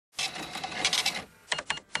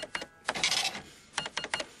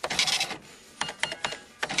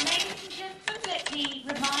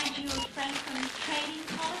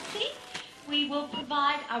we will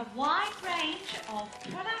provide a wide range of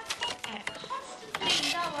products at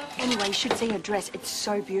constantly lower... Anyway, you should see her dress. It's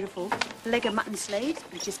so beautiful. Leg of mutton sleeves.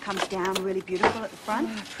 It just comes down really beautiful at the front.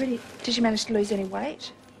 Oh, pretty. Did you manage to lose any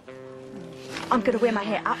weight? I'm going to wear my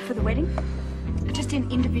hair up for the wedding. Just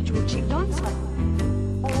in individual chip-ons.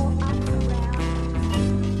 All up around.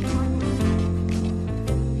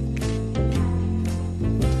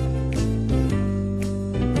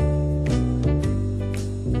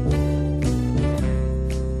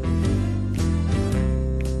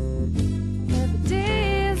 Every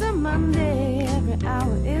day is a Monday, every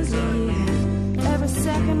hour is a year. Every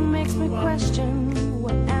second makes me question,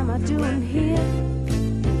 what am I doing here?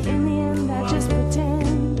 In the end, I just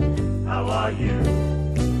pretend. How are you?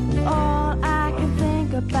 All I can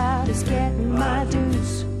think about is getting my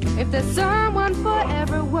dues. If there's someone for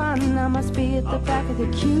everyone, I must be at the back of the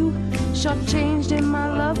queue. Shortchanged in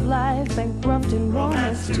my love life, bankrupt in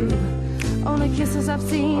romance too. Only kisses I've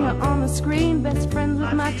seen are on the screen. Best friends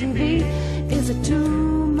with my TV. Is it too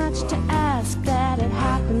much to ask that it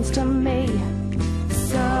happens to me?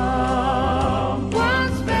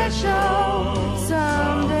 Someone special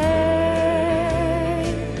someday.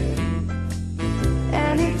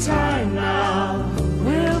 Anytime now,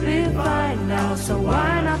 we'll be fine now, so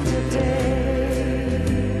why not today?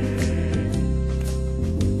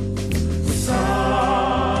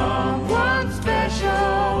 Someone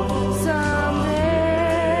special someday.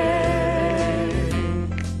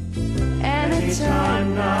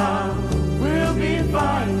 Anytime now, we'll be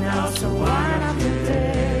fine now, so why not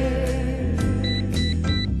today?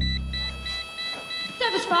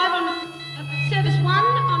 Service 5 on... Service 1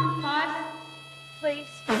 on 5, please.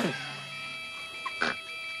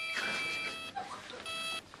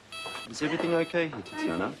 Is everything okay here,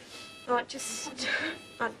 Titsiana? Oh, I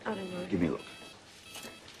don't know. Give me a look.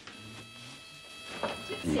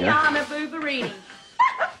 Titsiana Booberini.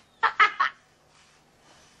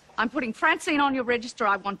 I'm putting Francine on your register.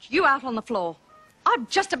 I want you out on the floor. I've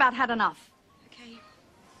just about had enough. Okay.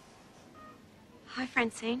 Hi,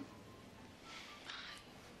 Francine.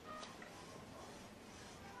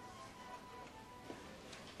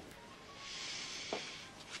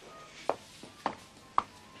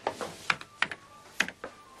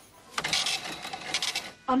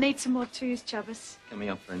 I'll need some more twos, Chubbas. Coming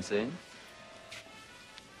up, Francine.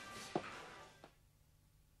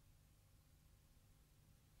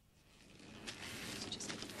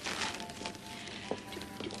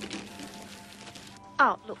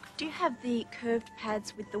 Oh, look, do you have the curved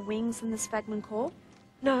pads with the wings and the sphagnum core?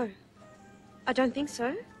 No, I don't think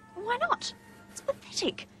so. Well, why not? It's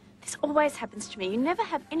pathetic. This always happens to me. You never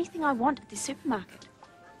have anything I want at this supermarket.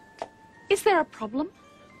 Is there a problem?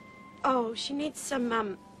 Oh, she needs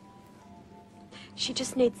some, she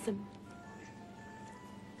just needs them.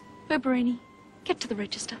 Booberini, get to the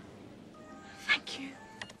register. Thank you.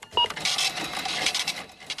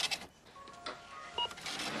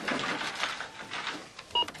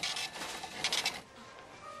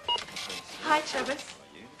 Hi, Chubbas.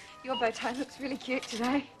 Your bow tie looks really cute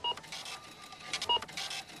today.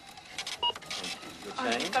 Oh,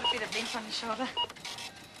 you've got a bit of lint on your shoulder.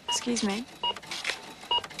 Excuse me.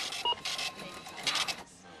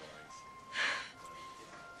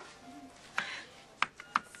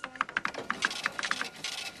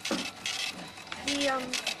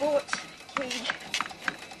 Bought key.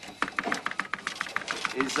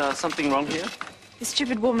 Is something wrong here? The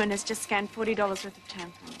stupid woman has just scanned $40 worth of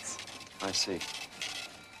tampons. I see.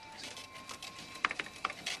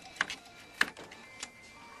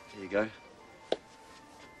 Here you go.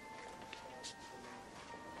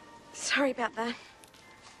 Sorry about that.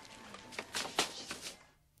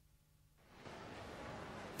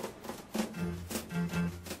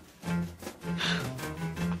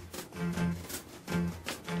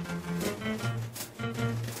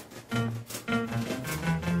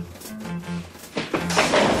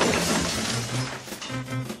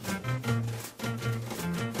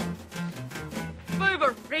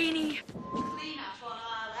 Booberini.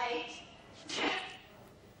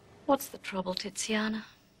 What's the trouble, Titsiana?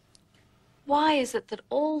 Why is it that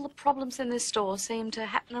all the problems in this store seem to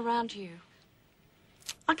happen around you?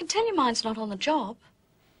 I can tell you mine's not on the job.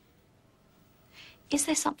 Is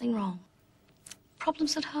there something wrong?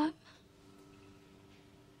 Problems at home?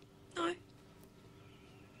 No.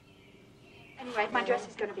 Anyway, my dress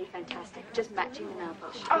is going to be fantastic. Just matching the nail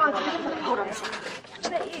polish. Oh, hold on a second.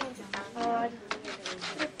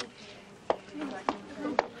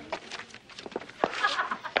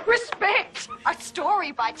 Respect! A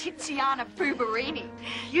story by Titsiana Booberini.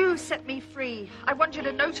 You set me free. I want you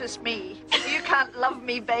to notice me. If you can't love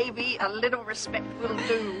me, baby, a little respect will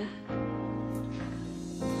do.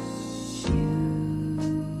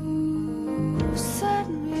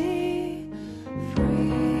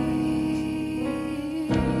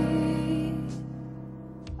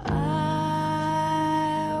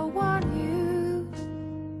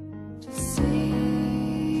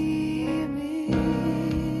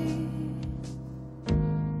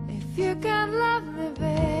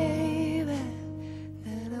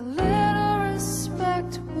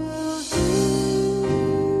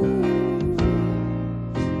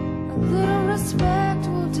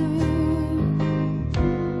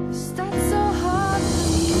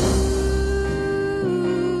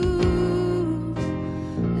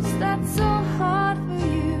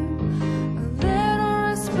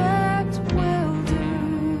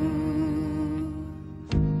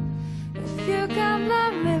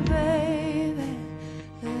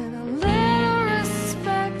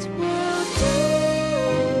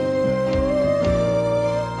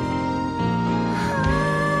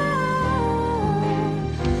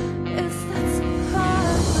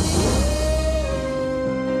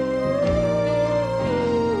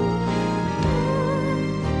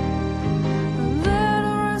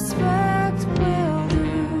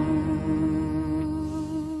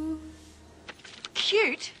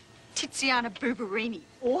 cute. Titsiana Booberini,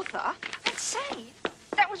 author. And say,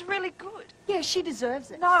 that was really good. Yeah, she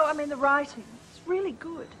deserves it. No, I mean the writing. It's really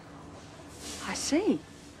good. I see.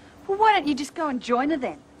 Well, why don't you just go and join her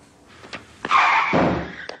then?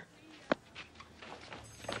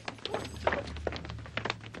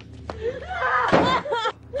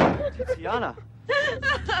 Titsiana.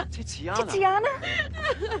 Titsiana.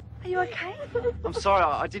 Titsiana? Are you okay? I'm sorry,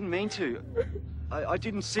 I didn't mean to. I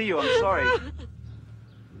didn't see you, I'm sorry.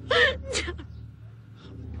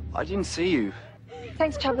 I didn't see you.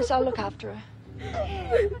 Thanks, Chubbers. I'll look after her.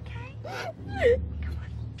 Yeah, okay. Come on.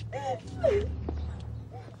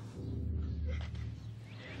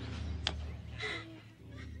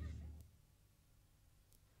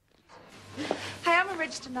 Hey, I'm a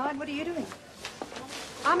registered 9. What are you doing?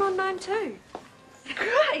 I'm on 9 too.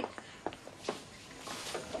 Great.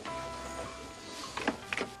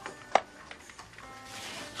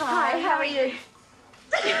 Hi, how are you?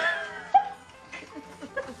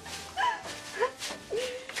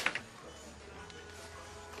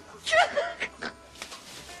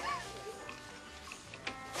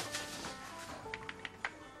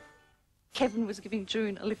 Kevin was giving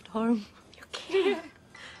June a lift home. You're kidding.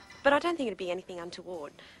 But I don't think it'd be anything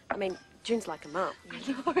untoward. I mean, June's like a mum. I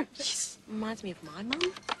know. She reminds me of my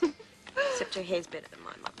mum. Except her hair's better than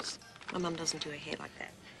my mum's. My mum doesn't do her hair like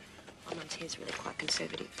that. My mum's hair's really quite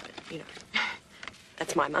conservative, but, you know,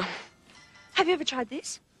 that's my mum. Have you ever tried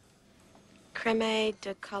this? Creme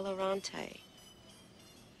de colorante.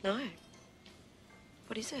 No.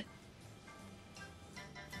 What is it?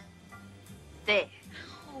 There.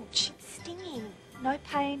 Oh, she's stinging. No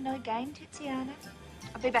pain, no gain, Titsiana.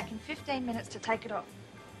 I'll be back in 15 minutes to take it off.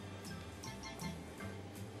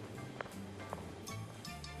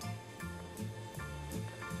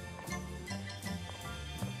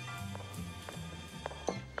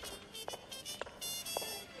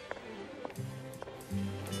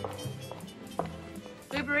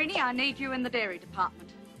 Booberini, I need you in the dairy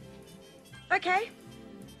department. Okay.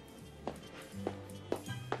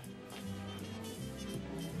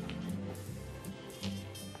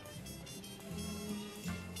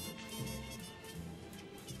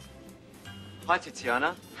 Hi,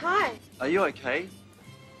 Titsiana. Hi. Are you okay?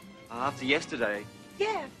 After yesterday.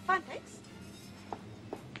 Yeah, fine, thanks.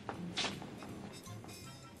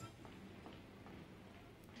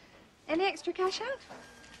 Any extra cash out?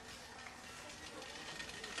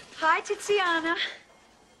 Hi, Titsiana.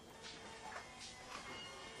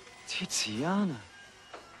 Titsiana.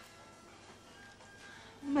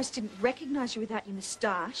 Almost didn't recognize you without your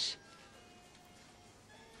moustache.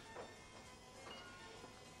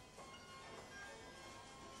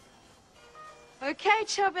 Okay,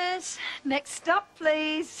 Chubbers. Next stop,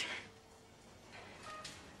 please.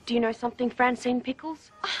 Do you know something, Francine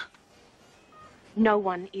Pickles? No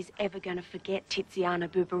one is ever going to forget Titsiana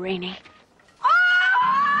Booberini.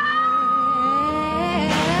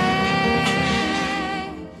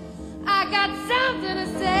 I got something to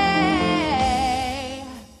say.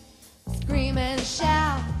 Scream and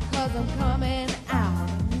shout, 'cause I'm coming out.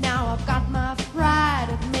 Now I've got my pride,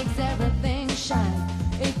 it makes everything shine.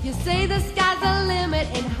 If you say the sky's the limit,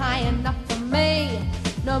 ain't high enough for me.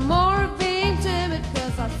 No more of being timid,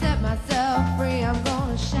 'cause I set myself free. I'm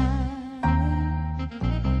gonna shine.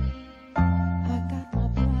 I got my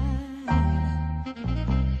pride.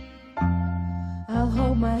 I'll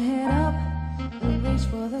hold my head up and reach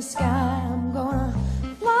for the sky. I'm gonna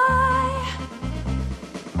fly.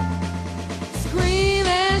 Scream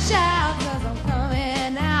and shout, 'cause I'm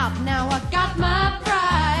coming out. Now I got my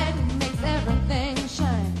pride, it makes everything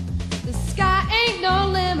shine. The sky ain't no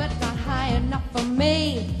limit, not high enough for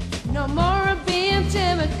me. No more of being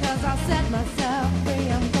timid, 'cause I set myself free.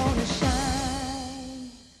 I'm gonna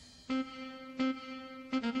shine.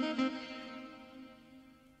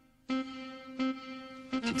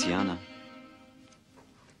 Titsiana.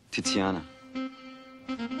 Titsiana.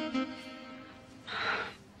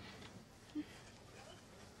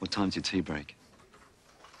 What time's your tea break?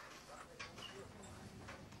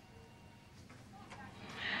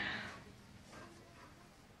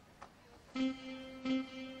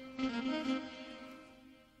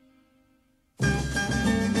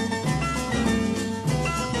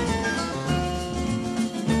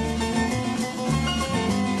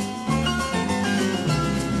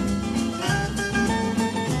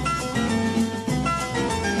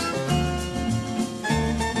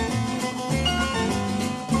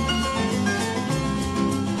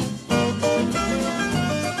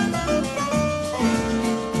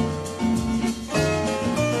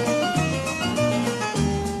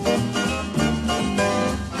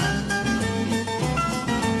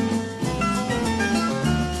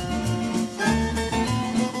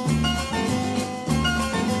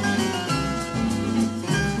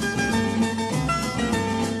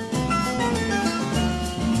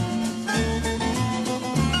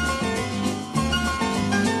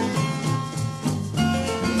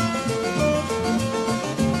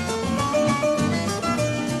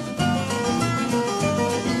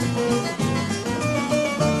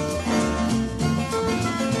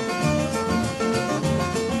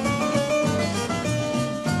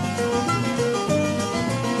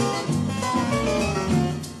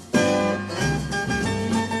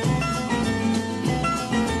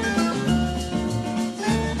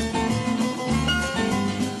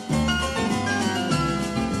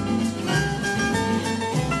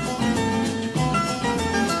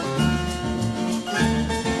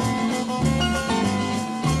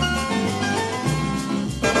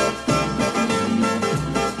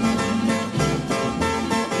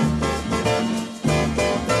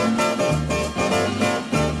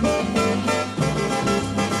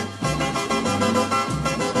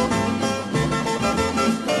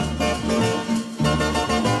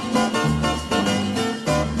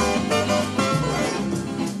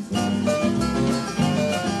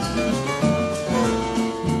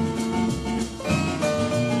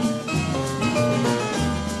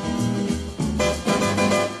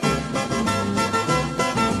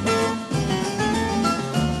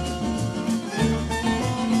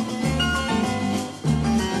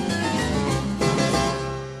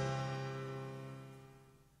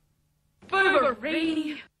 Booberini.